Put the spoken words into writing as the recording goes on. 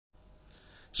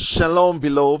Shalom,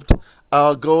 beloved.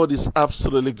 Our God is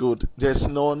absolutely good. There's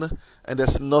none and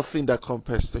there's nothing that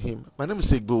compares to Him. My name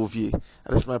is Igbo,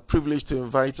 and it's my privilege to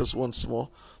invite us once more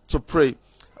to pray.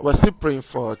 We're still praying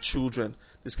for our children.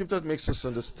 The scripture makes us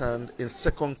understand in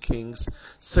 2 Kings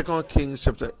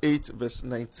chapter 8, verse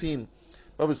 19. The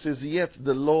Bible says, "Yet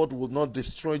the Lord will not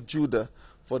destroy Judah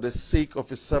for the sake of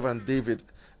his servant David,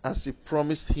 as he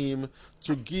promised him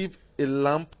to give a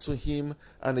lamp to him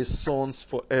and his sons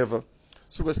forever."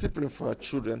 So we're still praying for our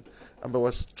children, and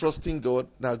we're trusting God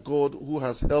that God, who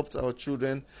has helped our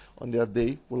children on their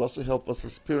day, will also help us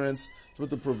as parents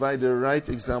to provide the right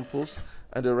examples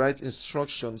and the right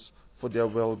instructions for their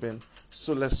well-being.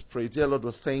 So let's pray. Dear Lord,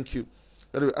 we thank you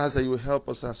that we ask that you will help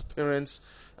us as parents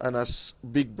and as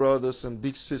big brothers and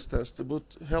big sisters to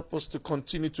help us to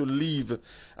continue to live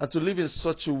and to live in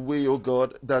such a way, oh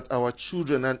God, that our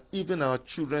children and even our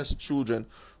children's children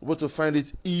will to find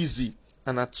it easy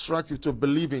and attractive to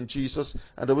believe in Jesus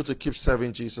and able to keep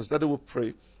serving Jesus. That they will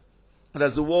pray. And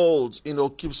as the world,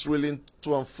 keeps reeling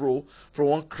to and fro from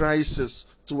one crisis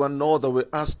to another, we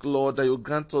ask, Lord, that you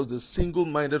grant us the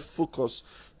single-minded focus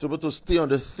to be able to stay on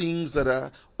the things that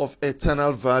are of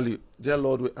eternal value. Dear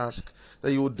Lord, we ask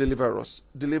that you would deliver us.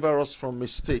 Deliver us from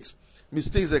mistakes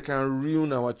that can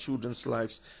ruin our children's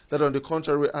lives. That on the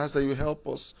contrary, we ask that you help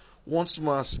us once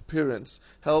more as parents,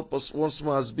 help us once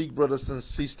more as big brothers and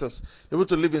sisters, able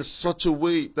to live in such a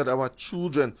way that our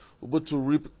children will be able to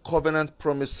reap covenant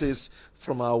promises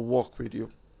from our walk with you.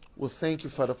 We thank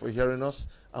you, Father, for hearing us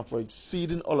and for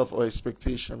exceeding all of our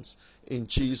expectations. In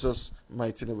Jesus'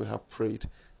 mighty name we have prayed.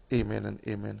 Amen and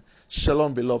amen.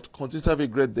 Shalom, beloved. Continue to have a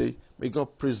great day. May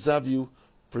God preserve you,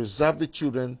 preserve the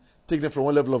children, take them from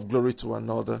one level of glory to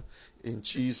another. In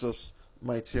Jesus'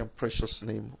 mighty and precious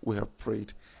name we have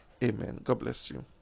prayed. Amen. God bless you.